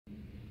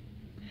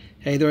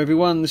Hey there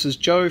everyone, this is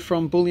Joe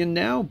from Bullion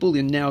Now,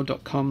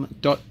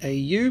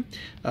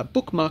 bullionnow.com.au.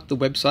 Bookmark the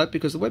website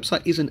because the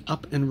website isn't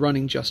up and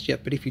running just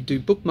yet, but if you do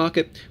bookmark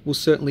it, we'll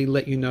certainly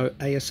let you know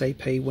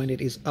ASAP when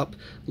it is up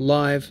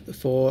live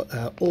for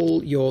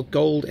all your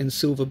gold and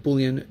silver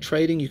bullion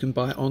trading. You can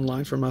buy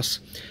online from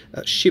us,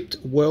 shipped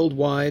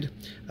worldwide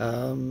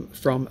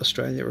from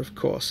Australia, of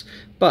course.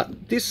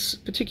 But this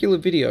particular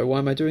video, why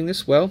am I doing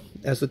this? Well,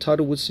 as the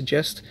title would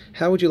suggest,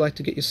 how would you like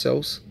to get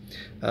yourselves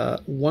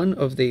one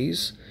of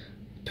these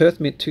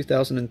Perth Mint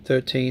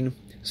 2013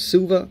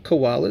 silver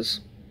koalas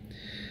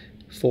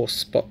for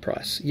spot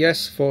price?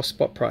 Yes, for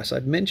spot price.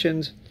 I'd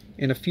mentioned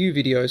in a few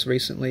videos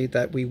recently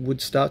that we would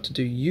start to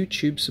do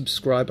YouTube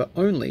subscriber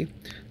only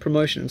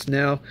promotions.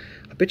 Now,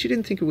 I bet you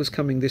didn't think it was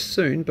coming this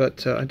soon,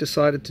 but I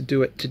decided to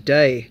do it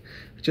today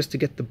just to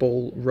get the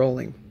ball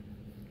rolling.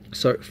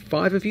 So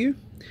 5 of you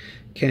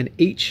can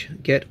each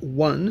get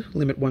one,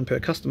 limit 1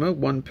 per customer,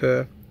 1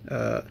 per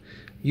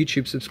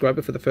YouTube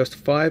subscriber. For the first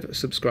 5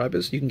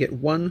 subscribers, you can get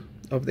 1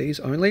 of these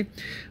only,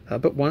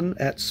 but 1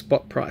 at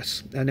spot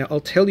price. Now I'll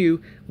tell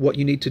you what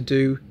you need to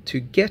do to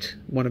get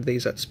one of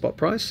these at spot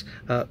price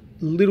a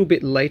little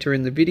bit later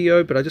in the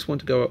video, but I just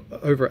want to go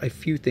over a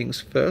few things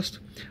first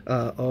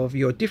of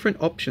your different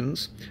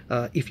options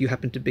if you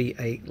happen to be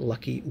a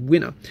lucky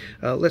winner.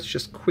 Let's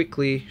just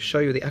quickly show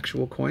you the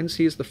actual coins.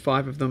 Here's the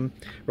 5 of them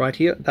right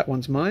here. That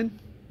one's mine.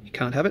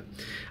 Can't have it,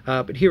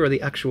 but here are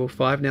the actual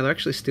 5. Now they're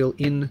actually still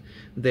in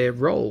their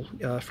roll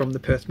from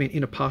the Perth Mint,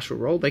 in a partial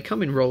roll. They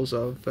come in rolls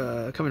of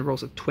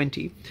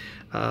 20,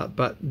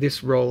 but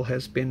this roll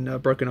has been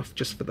broken off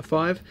just for the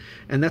 5,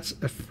 and that's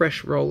a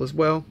fresh roll as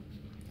well.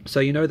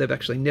 So you know they've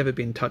actually never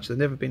been touched. They've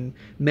never been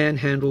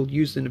manhandled,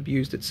 used and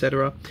abused,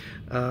 etc.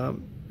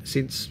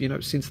 Since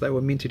they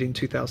were minted in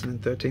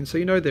 2013, so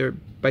you know they're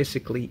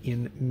basically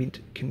in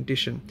mint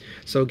condition.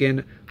 So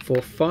again,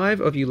 for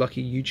 5 of you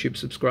lucky YouTube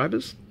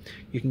subscribers,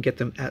 you can get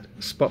them at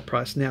spot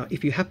price. Now,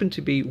 if you happen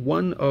to be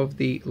one of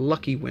the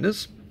lucky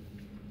winners,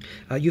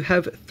 you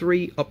have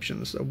 3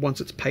 options once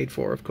it's paid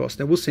for, of course.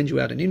 Now, we'll send you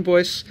out an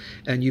invoice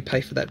and you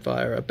pay for that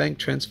via a bank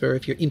transfer.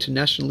 If you're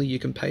internationally, you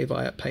can pay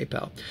via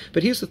PayPal.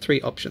 But here's the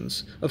 3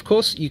 options. Of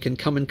course, you can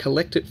come and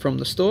collect it from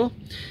the store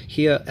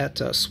here at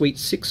Suite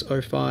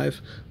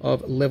 605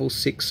 of Level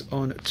 6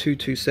 on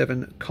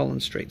 227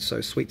 Collins Street. So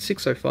Suite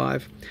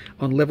 605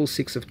 on Level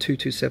 6 of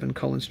 227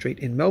 Collins Street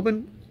in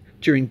Melbourne,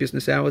 during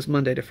business hours,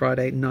 Monday to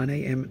Friday, 9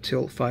 AM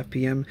till 5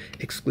 PM,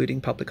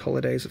 excluding public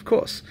holidays, of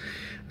course.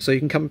 So you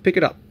can come and pick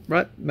it up,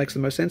 right? Makes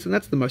the most sense, and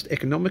that's the most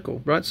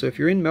economical, right? So if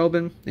you're in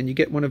Melbourne and you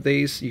get one of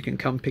these, you can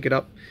come pick it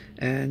up,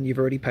 and you've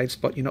already paid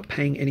spot. You're not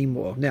paying any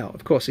more. Now,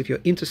 of course, if you're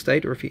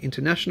interstate or if you're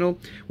international,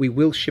 we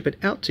will ship it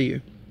out to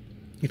you.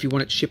 If you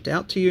want it shipped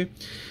out to you,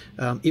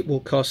 it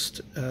will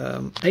cost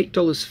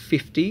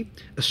 $8.50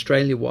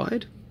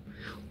 Australia-wide,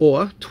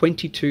 or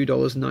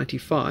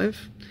 $22.95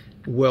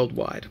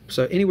 worldwide.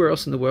 So anywhere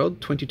else in the world,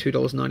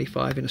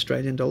 $22.95 in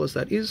Australian dollars,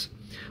 that is,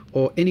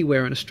 or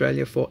anywhere in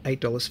Australia for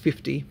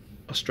 $8.50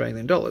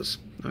 Australian dollars.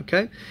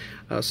 Okay,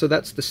 so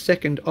that's the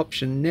second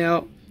option.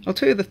 Now, I'll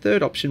tell you the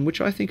third option, which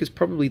I think is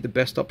probably the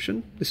best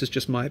option. This is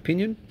just my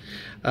opinion.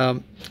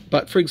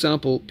 But for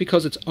example,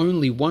 because it's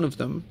only one of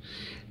them,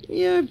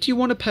 yeah, do you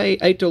want to pay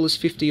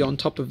 $8.50 on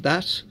top of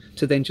that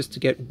to then just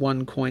to get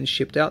 1 coin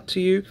shipped out to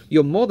you?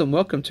 You're more than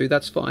welcome to,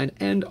 that's fine.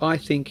 And I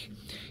think,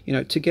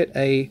 to get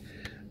a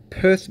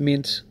Perth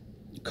Mint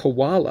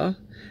Koala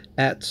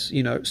at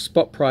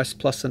spot price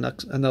plus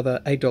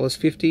another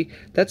 $8.50,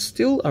 that's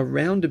still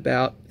around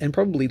about, and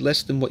probably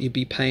less than what you'd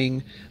be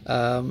paying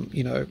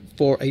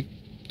for a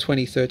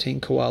 2013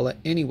 Koala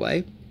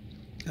anyway.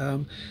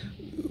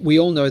 We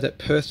all know that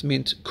Perth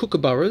Mint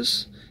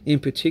kookaburras, in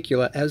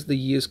particular, as the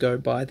years go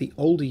by, the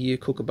older year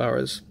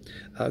kookaburras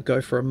go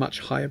for a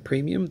much higher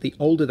premium. The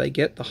older they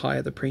get, the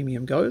higher the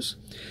premium goes.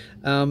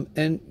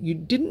 And you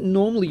didn't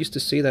normally used to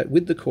see that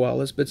with the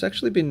koalas, but it's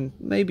actually been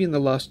maybe in the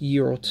last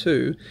year or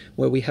 2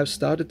 where we have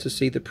started to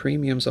see the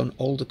premiums on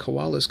older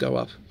koalas go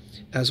up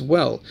as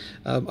well.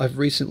 I've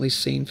recently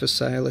seen for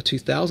sale a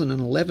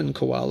 2011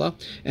 koala,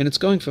 and it's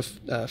going for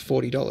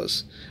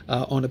 $40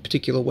 on a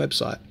particular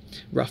website,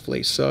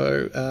 roughly.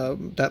 So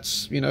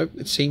that's,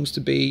 it seems to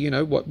be,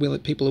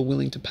 what people are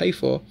willing to pay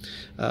for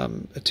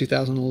a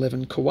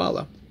 2011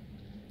 koala.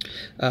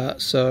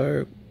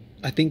 So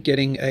I think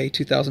getting a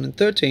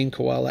 2013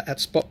 Koala at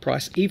spot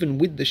price, even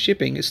with the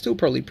shipping, is still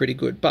probably pretty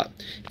good. But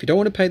if you don't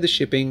want to pay the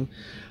shipping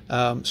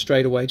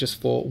straight away just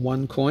for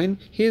 1 coin,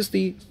 here's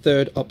the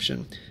third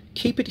option.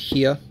 Keep it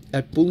here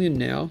at Bullion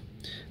Now,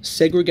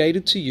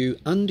 segregated to you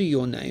under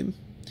your name,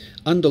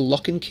 under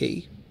lock and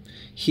key,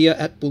 here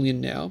at Bullion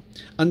Now,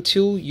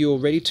 until you're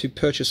ready to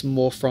purchase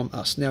more from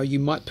us. Now, you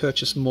might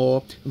purchase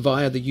more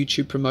via the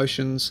YouTube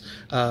promotions,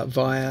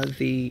 via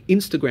the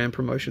Instagram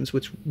promotions,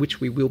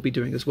 which we will be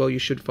doing as well. You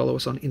should follow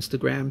us on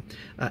Instagram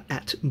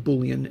at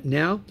Bullion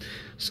Now.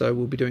 So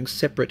we'll be doing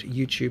separate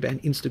YouTube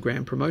and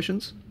Instagram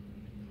promotions.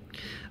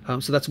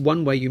 So that's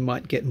one way you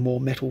might get more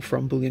metal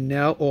from Bullion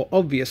Now. Or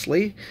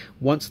obviously,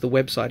 once the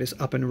website is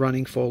up and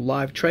running for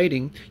live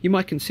trading, you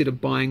might consider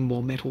buying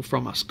more metal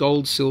from us.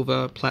 Gold,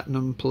 silver,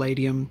 platinum,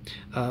 palladium,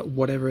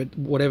 whatever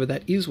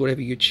that is,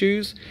 whatever you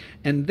choose.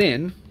 And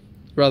then,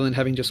 rather than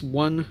having just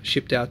one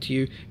shipped out to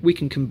you, we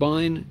can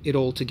combine it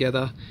all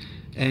together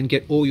and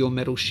get all your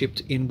metal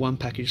shipped in one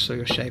package, so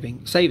you're saving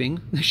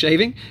on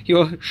shipping.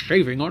 You're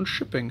saving on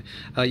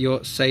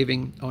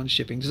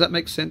shipping. Does that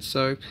make sense?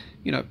 So,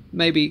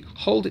 maybe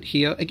hold it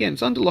here. Again,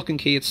 it's under lock and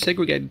key. It's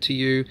segregated to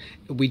you.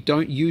 We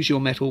don't use your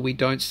metal. We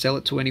don't sell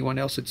it to anyone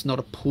else. It's not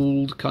a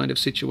pooled kind of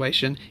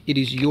situation. It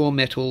is your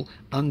metal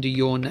under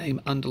your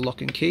name, under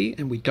lock and key,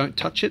 and we don't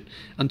touch it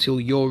until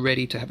you're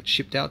ready to have it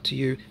shipped out to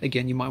you.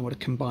 Again, you might want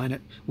to combine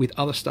it with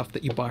other stuff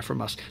that you buy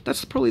from us.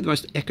 That's probably the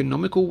most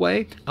economical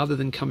way, other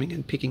than coming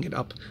and picking it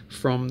up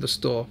from the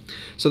store.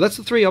 So that's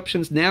the 3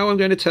 options. Now I'm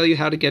going to tell you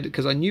how to get it,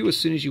 because I knew as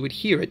soon as you would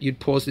hear it, you'd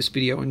pause this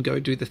video and go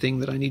do the thing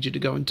that I need you to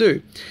go and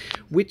do,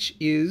 which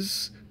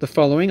is the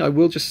following. I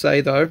will just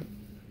say, though,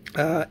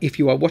 if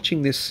you are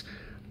watching this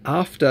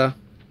after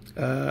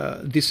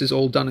this is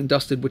all done and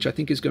dusted, which I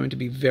think is going to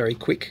be very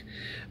quick,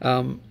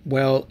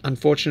 well,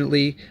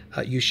 unfortunately,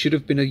 you should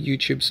have been a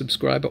YouTube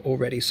subscriber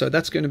already. So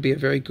that's going to be a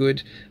very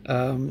good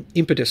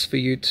impetus for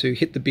you to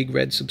hit the big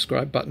red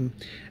subscribe button,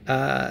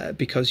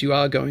 because you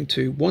are going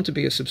to want to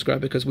be a subscriber,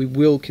 because we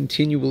will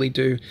continually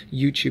do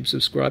YouTube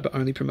subscriber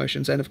only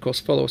promotions, and of course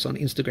follow us on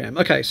Instagram.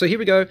 Okay, so here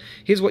we go.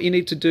 Here's what you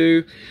need to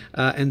do,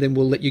 and then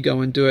we'll let you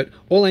go and do it.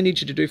 All I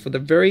need you to do for the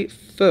very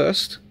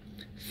first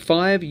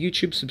 5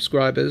 YouTube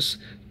subscribers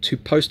to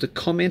post a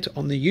comment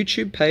on the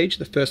YouTube page,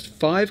 the first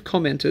 5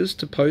 commenters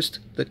to post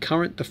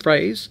the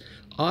phrase,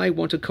 "I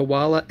want a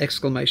koala!"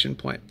 exclamation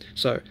point.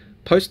 So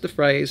post the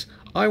phrase,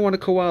 "I want a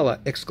koala!"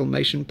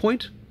 exclamation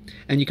point,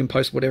 and you can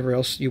post whatever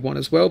else you want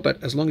as well, but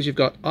as long as you've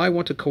got "I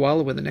want a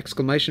koala" with an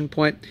exclamation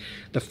point,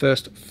 the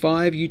first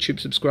 5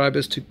 YouTube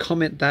subscribers to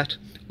comment that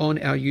on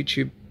our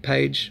YouTube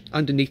page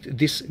underneath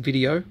this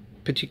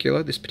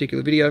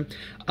particular video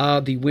are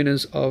the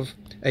winners of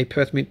a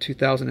Perth Mint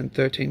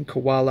 2013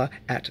 Koala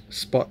at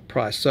spot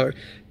price. So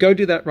go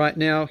do that right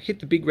now. Hit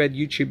the big red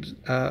YouTube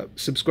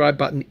subscribe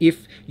button.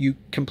 If you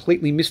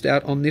completely missed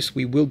out on this,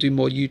 we will do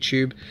more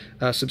YouTube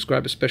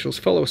subscriber specials.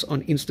 Follow us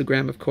on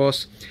Instagram, of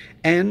course,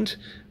 and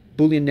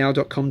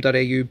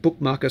bullionnow.com.au.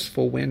 Bookmark us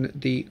for when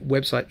the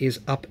website is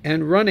up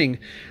and running.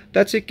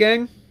 That's it,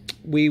 gang.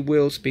 We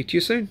will speak to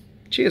you soon.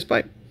 Cheers.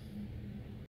 Bye.